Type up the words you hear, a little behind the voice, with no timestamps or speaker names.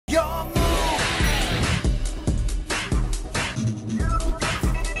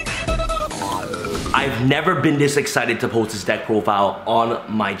I've never been this excited to post this deck profile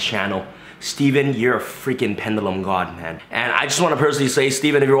on my channel. Steven, you're a freaking pendulum god, man. And I just want to personally say,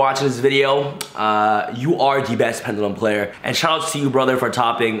 Steven, if you're watching this video, you are the best pendulum player. And shout out to you, brother, for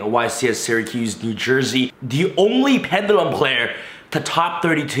topping YCS Syracuse, New Jersey, the only pendulum player to top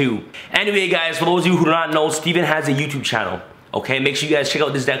 32. Anyway, guys, for those of you who do not know, Steven has a YouTube channel. Okay, make sure you guys check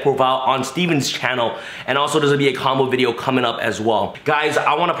out this deck profile on Steven's channel, and also there's gonna be a combo video coming up as well. Guys,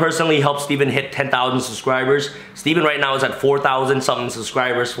 I wanna personally help Steven hit 10,000 subscribers. Steven right now is at 4,000 something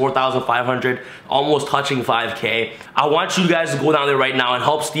subscribers, 4,500, almost touching 5K. I want you guys to go down there right now and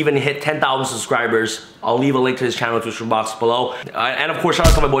help Steven hit 10,000 subscribers. I'll leave a link to his channel in the description box below. And of course, shout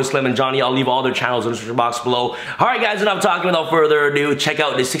out to my boys Slim and Johnny. I'll leave all their channels in the description box below. Alright guys, enough talking, without further ado, check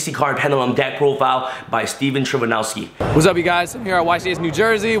out this 60 card pendulum deck profile by Steven Trivanowski. What's up, you guys? I'm here at YCS New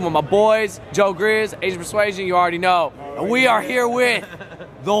Jersey with my boys, Joe Grizz, Asian Persuasion, you already know. And we are here with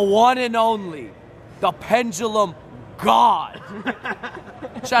the one and only, the pendulum god.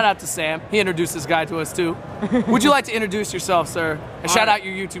 Shout out to Sam. He introduced this guy to us too. Would you like to introduce yourself, sir? And shout out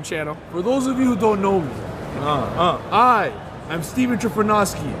your YouTube channel. For those of you who don't know me, I am Steven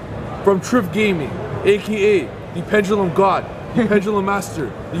Trivanowski from Trif Gaming, aka the Pendulum God, the Pendulum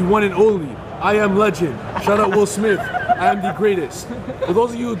Master, the one and only. I am legend. Shout out Will Smith. I am the greatest. For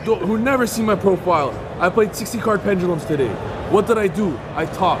those of you who never seen my profile, I played 60 card pendulums today. What did I do? I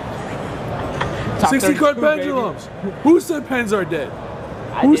topped. 60 card pendulums. Baby. Who said pens are dead?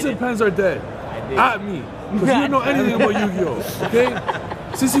 Who said pens are dead? At me. Because you don't know anything about Yu-Gi-Oh!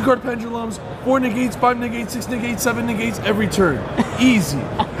 Okay? 60 card pendulums, 4 negates, 5 negates, 6 negates, 7 negates every turn. Easy.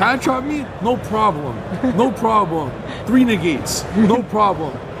 Hand trap me? No problem. No problem. 3 negates. No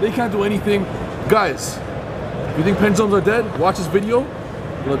problem. They can't do anything. Guys, if you think pendulums are dead, watch this video.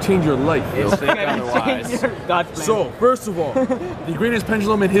 It'll change your life. It'll think otherwise. So, first of all, the greatest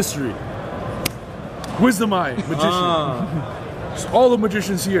pendulum in history. Wisdom Eye, magician. So all the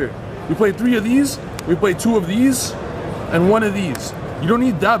magicians here. We played 3 of these, we played 2 of these, and 1 of these. You don't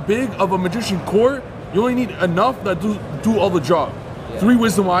need that big of a magician core. You only need enough that do all the job. 3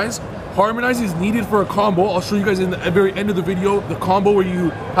 Wisdom Eyes. Harmonize is needed for a combo. I'll show you guys in the very end of the video the combo where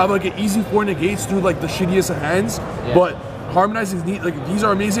you have like an easy 4 negates through like the shittiest of hands. But Harmonize is neat. Like these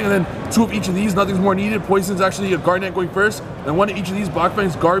are amazing, and then 2 of each of these. Nothing's more needed. Poison's actually a Garnet going first, and 1 of each of these. Black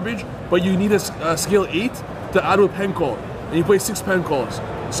Fang's garbage, but you need a scale 8 to add with pen call, and you play 6 pen calls.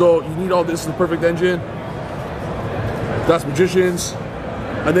 So you need all this. The perfect engine. That's magicians,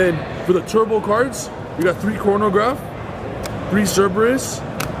 and then for the turbo cards, we got 3 chronograph, 3 Cerberus,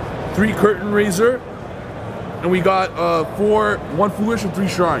 3 curtain raiser, and we got 1 foolish and 3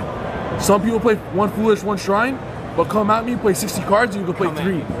 shrine. Some people play 1 foolish, 1 shrine. But come at me, play 60 cards, and you can play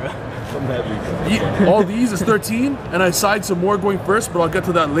 3. All these is 13, and I side some more going first, but I'll get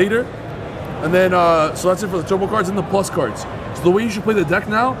to that later. And then, so that's it for the turbo cards and the plus cards. So the way you should play the deck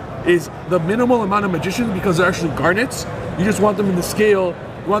now is the minimal amount of magicians, because they're actually garnets. You just want them in the scale,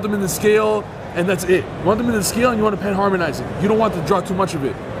 and that's it. You want them in the scale, and you want to pen harmonizing. You don't want to draw too much of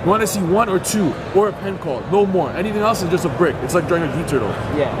it. You want to see 1 or 2, or a pen call, no more. Anything else is just a brick. It's like drawing a G turtle.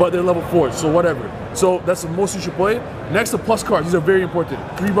 Yeah. But they're level 4, so whatever. So that's the most you should play. Next, the plus cards. These are very important.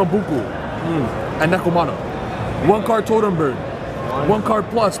 3 Bambuku and Nekomata. 1 card Totem Bird. 1 card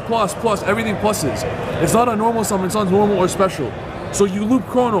plus, everything pluses. It's not a normal summon, it's not normal or special. So you loop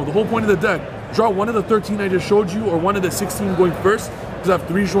Chrono, the whole point of the deck. Draw 1 of the 13 I just showed you, or 1 of the 16 going first, because I have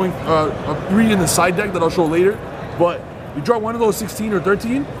 3 showing, 3 in the side deck that I'll show later. But you draw 1 of those 16 or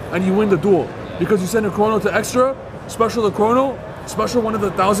 13, and you win the duel. Because you send a Chrono to extra, special the Chrono, special 1 of the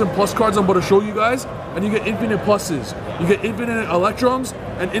 1,000 plus cards I'm about to show you guys, and you get infinite pluses. You get infinite Electrums,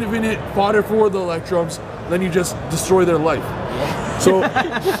 and infinite fodder for the Electrums, then you just destroy their life. So,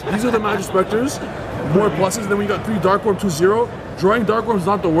 these are the Magic Specters, more pluses. Then we got 3 Dark Worm 2-0. Drawing Dark Worm is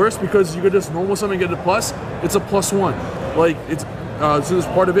not the worst, because you could just normal summon and get a plus. It's a +1. Like, it's, so this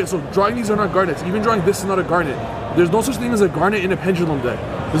part of it. So drawing these are not garnets. Even drawing this is not a garnet. There's no such thing as a garnet in a pendulum deck.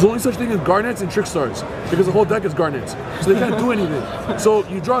 There's only such thing as garnets and trick stars, because the whole deck is garnets. So they can't do anything. So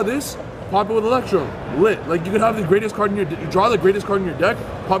you draw this, pop it with Electrum, lit. Like you could have the greatest card in your you draw the greatest card in your deck,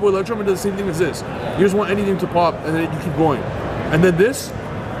 pop it with Electrum, and do the same thing as this. You just want anything to pop, and then you keep going. And then this,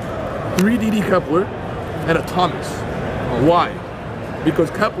 3 DD Kepler and a Thomas. Why? Because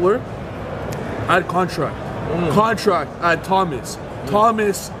Kepler add contract. Contract add Thomas.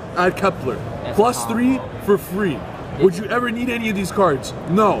 Thomas add Kepler. +3 for free. Would you ever need any of these cards?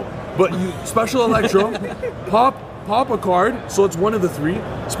 No. But you special Electrum, pop a card, so it's 1 of the 3.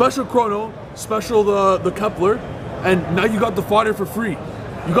 Special Chrono, special the Kepler, and now you got the fodder for free.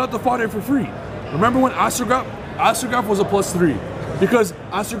 You got the fodder for free. Remember when Astrograph was a +3? Because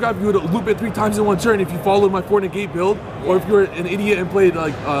Astrograph, you would loop it 3 times in one turn if you followed my 4 negate build, or if you're an idiot and played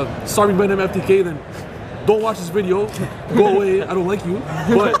like Starving Venom FTK, then don't watch this video. Go away, I don't like you.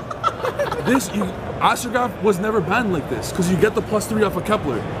 But Astrograph was never banned like this, because you get the +3 off a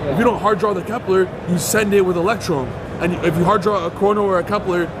Kepler. If you don't hard draw the Kepler, you send it with Electrum. And if you hard draw a Chrono or a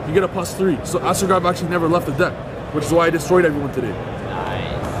Kepler, you get a +3. So Astrograph actually never left the deck, which is why I destroyed everyone today.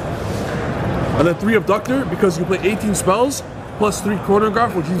 And then 3 Abductor, because you play 18 spells, +3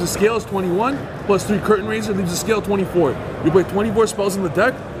 Chronograph, which leaves a scale is 21, +3 Curtain Raiser leaves a scale 24. You play 24 spells in the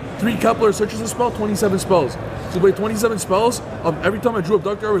deck, 3 Kepler searches the spell, 27 spells. So you play 27 spells. Every time I drew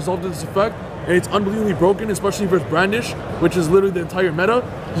Abductor, I resolved this effect, and it's unbelievably broken, especially if it's Brandish, which is literally the entire meta.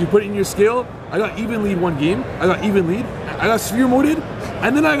 You put it in your scale. I got even lead one game. I got even lead. I got sphere moded,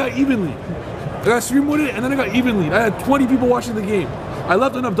 and then I got even lead. I got sphere moded, and then I got even lead. I had 20 people watching the game. I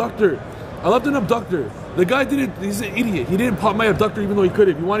left an Abductor. The guy didn't, he's an idiot. He didn't pop my Abductor even though he could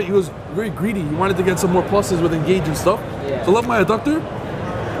have. He was very greedy. He wanted to get some more pluses with Engage and stuff. Yeah. So I left my Abductor.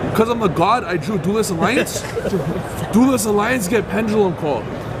 Because I'm the god, I drew Duelist Alliance. Duelist Alliance, get Pendulum Call.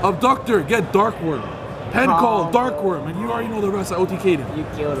 Abductor, get Darkworm. Pen Call, Darkworm. And you already know the rest. I OTK'd him. You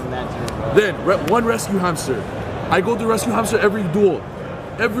killed him that turn, bro. Then, 1 Rescue Hamster. I go to Rescue Hamster every duel.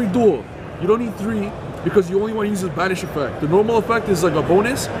 Every duel. You don't need 3 because you only want to use the Banish effect. The normal effect is like a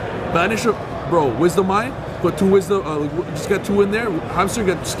bonus. Banish, bro, Wisdom Eye, put 2 Wisdom, just get 2 in there. Hamster,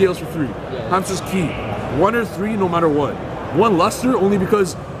 get scales for 3. Yeah. Hamster's key. 1 or 3, no matter what. 1 Luster, only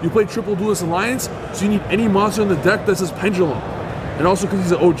because you play triple Duelist Alliance, so you need any monster in the deck that says Pendulum. And also because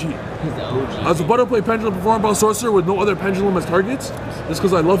he's an OG. He's the OG. I was about to play Pendulum Perform Ball Sorcerer with no other Pendulum as targets, just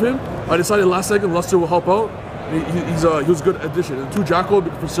because I love him. I decided last second Luster will help out. He was a good addition. And 2 Jackal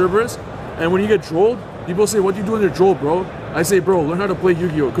for Cerberus. And when you get trolled, people say, what do you do in your troll, bro? I say, bro, learn how to play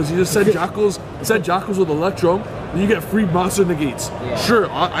Yu-Gi-Oh! Because you just said Jackals with Electrum, and you get free monster negates. Yeah. Sure,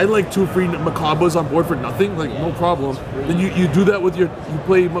 I like 2 free Macabas on board for nothing, like no problem. Then you do that with you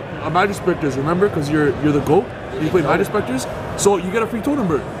play Magic Spectres, remember? Because you're the GOAT, you play Magic Spectres, so you get a free Totem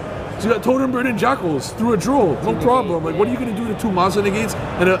Bird. So you got Totem Bird and Jackals through a troll, no problem. Like, what are you gonna do to 2 monster negates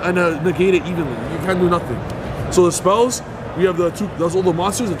and a negate it evenly? You can't do nothing. So the spells, we have those all the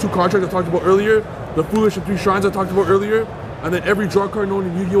monsters, the 2 contracts I talked about earlier, the Foolish and 3 Shrines I talked about earlier, and then every draw card known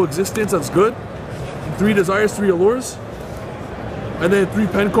in Yu-Gi-Oh! Existence, that's good. 3 Desires, 3 Allures, and then 3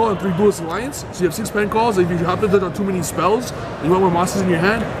 Pen Call and 3 Duelist Alliance. So you have 6 Pen Calls. If you happen to do too many spells, and you want more monsters in your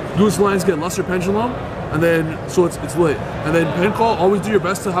hand, Duelist Alliance get Luster Pendulum, and then, so it's lit. And then Pen Call, always do your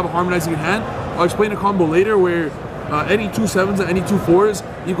best to have a harmonizing in hand. I'll explain a combo later where any 2 7s and any 2 4s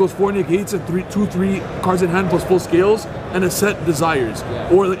equals 4 negates and 2 3 cards in hand plus full scales, and a set Desires. Yeah.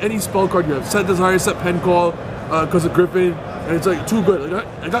 Or like any spell card you have. Set Desires, set Pen Call, because of Griffin, and it's like too good. Like,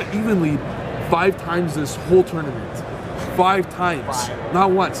 I got even lead 5 times this whole tournament. 5 times.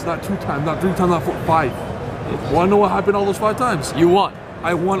 Not once, not 2 times, not 3 times, not 4, 5. Wanna know what happened all those 5 times? You won.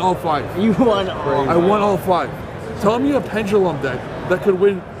 I won all 5. You won all 5. I won all 5. Tell me a Pendulum deck that could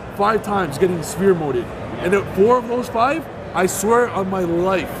win 5 times getting sphere moded. And at 4 of those 5, I swear on my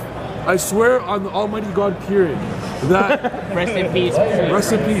life, I swear on the Almighty God period, that rest in peace.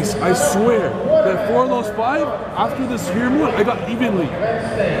 Rest in peace. I swear that 4 of those 5, after the sphere mode, I got evenly.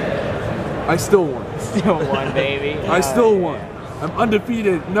 I still won. Still won, baby. I still won. I'm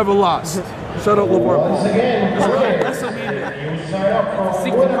undefeated, never lost. Shout out LeVar Ball. That's amazing.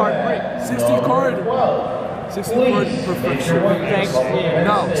 60 card break. 60 card perfection.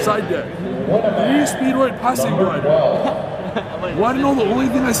 Now, side deck. 3 Speedroid Passing Guard. Want to know the only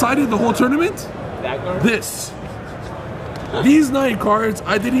thing I sided the whole tournament? This. These 9 cards,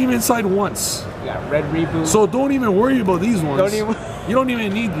 I didn't even side once. You got Red Reboot. So don't even worry about these ones. You don't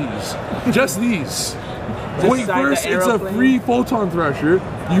even need these. Just these. Going first, it's a free Photon Thrasher.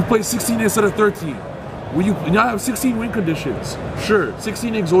 You play 16 instead of 13. Will you now have 16 win conditions? Sure,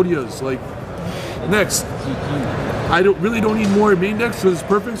 16 Exodias. Like, next. I really don't need more main decks, so it's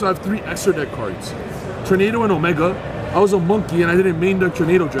perfect. So I have 3 extra deck cards. Tornado and Omega. I was a monkey and I didn't main deck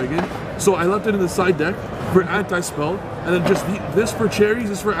Tornado Dragon, so I left it in the side deck for anti-spell, and then just this for cherries,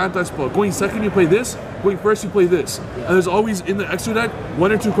 this for anti-spell. Going second, you play this. Going first, you play this. And there's always in the extra deck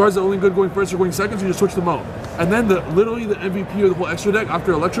 1 or 2 cards that are only good going first or going second, so you just switch them out. And then literally the MVP of the whole extra deck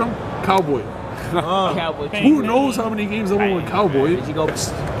after Electrum, Cowboy. Cowboy. Who knows how many games I won with Cowboy?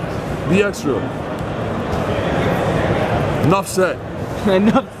 The extra. Enough said.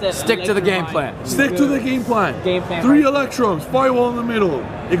 Enough said. Stick to the game plan. Stick to the game plan. 3 Electrums, Firewall in the middle,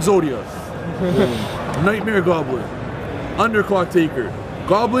 Exodia. Nightmare Goblin, Underclock Taker.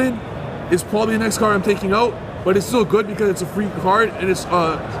 Goblin is probably the next card I'm taking out, but it's still good because it's a free card and it's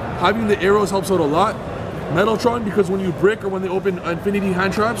having the arrows helps out a lot. Metaltron, because when you brick or when they open Infinity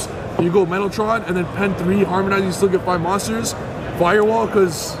hand traps, you go Metaltron, and then Pen 3, Harmonize, you still get 5 monsters. Firewall,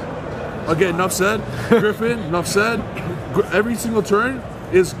 because, again, enough said. Griffin, enough said. Every single turn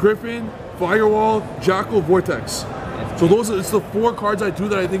is Griffin, Firewall, Jackal, Vortex. So it's the 4 cards I do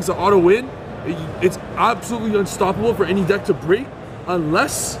that I think is an auto win. It's absolutely unstoppable for any deck to break,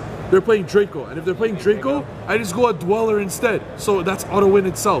 unless they're playing Draco. And if they're playing Draco, I just go a Dweller instead. So that's auto win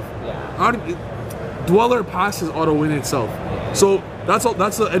itself. Dweller passes auto win itself. So that's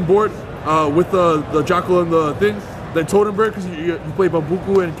the end board with the Jackal and the thing. Then Totem Bird, because you play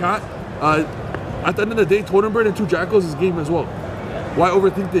Bambuku and Cat. At the end of the day, Totem Bird and 2 Jackals is game as well. Why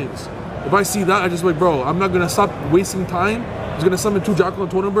overthink things? If I see that, I just like, bro, I'm not gonna stop wasting time. I'm just gonna summon 2 Jackal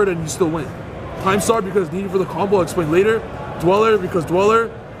and Totem Bird and you still win. Time Star because it's needed for the combo, I'll explain later. Dweller because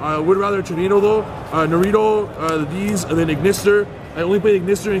Dweller. I would rather Tornado though. Naruto, these, and then Ignister. I only play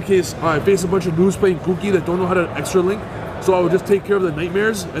Ignister in case I face a bunch of noobs playing Kuki that don't know how to extra link. So I would just take care of the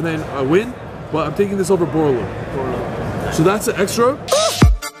Nightmares and then win. But I'm taking this over Borolo. So that's the extra.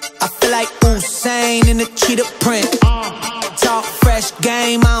 I feel like Usain in the cheetah print. Talk fresh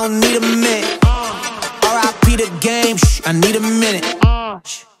game, I don't need a minute. R.I.P. the game, I need a minute.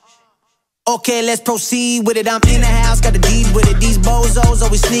 Okay, let's proceed with it. I'm in the house, got the deed with it. These bozos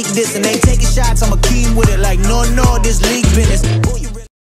always sneak this and they taking shots. I'm a king with it. Like no, this league business.